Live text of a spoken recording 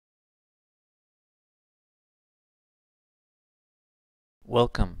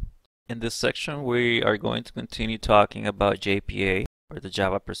Welcome. In this section, we are going to continue talking about JPA, or the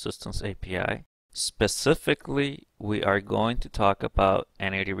Java Persistence API. Specifically, we are going to talk about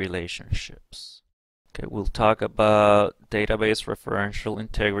entity relationships. Okay, we'll talk about database referential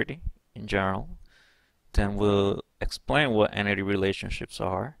integrity in general. Then we'll explain what entity relationships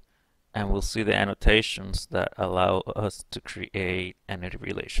are, and we'll see the annotations that allow us to create entity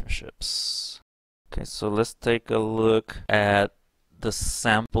relationships. Okay, so let's take a look at the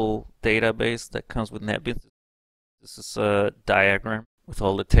sample database that comes with NetBeans. This is a diagram with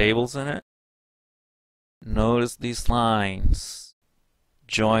all the tables in it. Notice these lines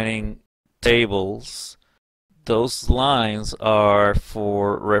joining tables. Those lines are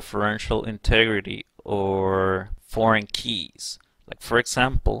for referential integrity or foreign keys. Like for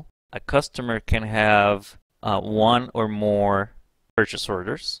example, a customer can have one or more purchase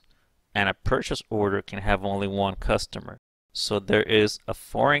orders, and a purchase order can have only one customer. So there is a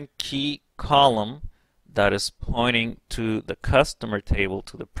foreign key column that is pointing to the customer table,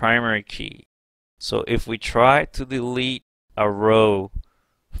 to the primary key. So if we try to delete a row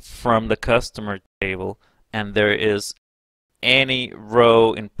from the customer table and there is any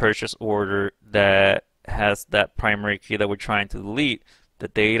row in purchase order that has that primary key that we're trying to delete, the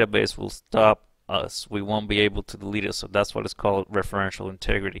database will stop us. We won't be able to delete it. So that's what is called referential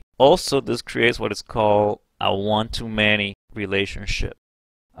integrity. Also, this creates what is called a one-to-many relationship.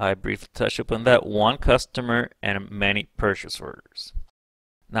 I briefly touched upon that. One customer and many purchase orders.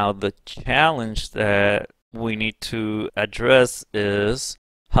 Now the challenge that we need to address is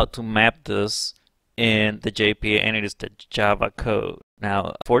how to map this in the JPA entities, the Java code.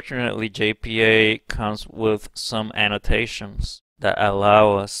 Now fortunately JPA comes with some annotations that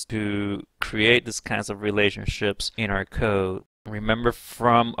allow us to create these kinds of relationships in our code. Remember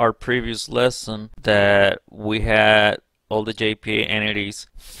from our previous lesson that we had all the JPA entities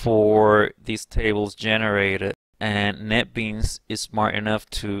for these tables generated, and NetBeans is smart enough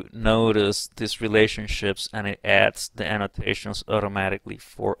to notice these relationships and it adds the annotations automatically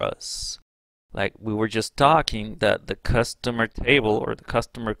for us. Like we were just talking that the customer table or the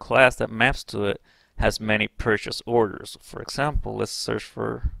customer class that maps to it has many purchase orders. For example, let's search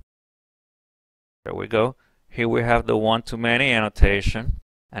for, there we go. Here we have the one-to-many annotation,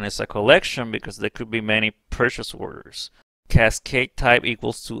 and it's a collection because there could be many purchase orders. Cascade type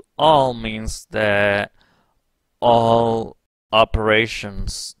equals to all means that all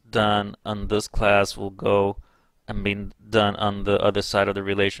operations done on this class will go and be done on the other side of the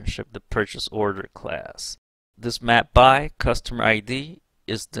relationship, the purchase order class. This map by customer ID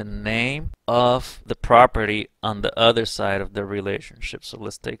is the name of the property on the other side of the relationship. So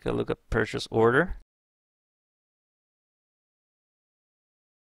let's take a look at purchase order.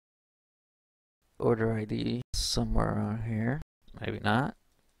 Order ID somewhere around here, maybe not.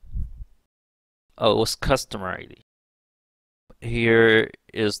 Oh, it was customer ID. Here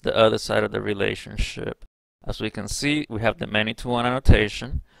is the other side of the relationship. As we can see, we have the many-to-one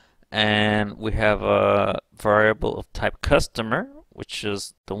annotation, and we have a variable of type customer, which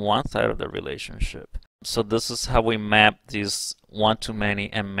is the one side of the relationship. So this is how we map these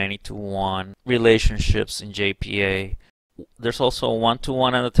one-to-many and many-to-one relationships in JPA. There's also a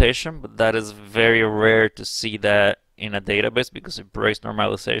one-to-one annotation, but that is very rare to see that in a database because it breaks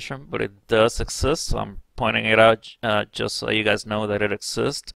normalization, but it does exist, so I'm pointing it out just so you guys know that it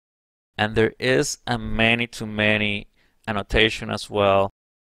exists. And there is a many-to-many annotation as well.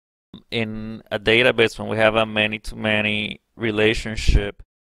 In a database, when we have a many-to-many relationship,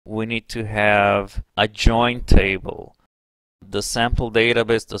 we need to have a join table. The sample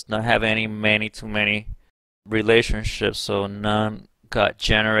database does not have any many-to-many relationships, so none got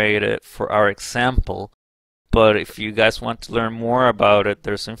generated for our example. But if you guys want to learn more about it,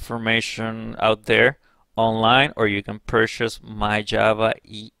 there's information out there online, or you can purchase my Java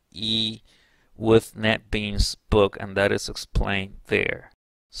EE with NetBeans book, and that is explained there.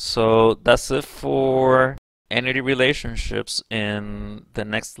 So that's it for entity relationships. In the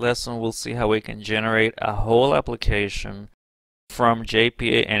next lesson, we'll see how we can generate a whole application from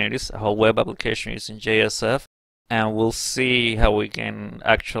JPA entities, a whole web application using JSF, and we'll see how we can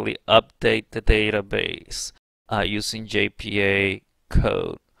actually update the database using JPA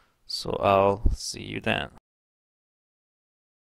code. So I'll see you then.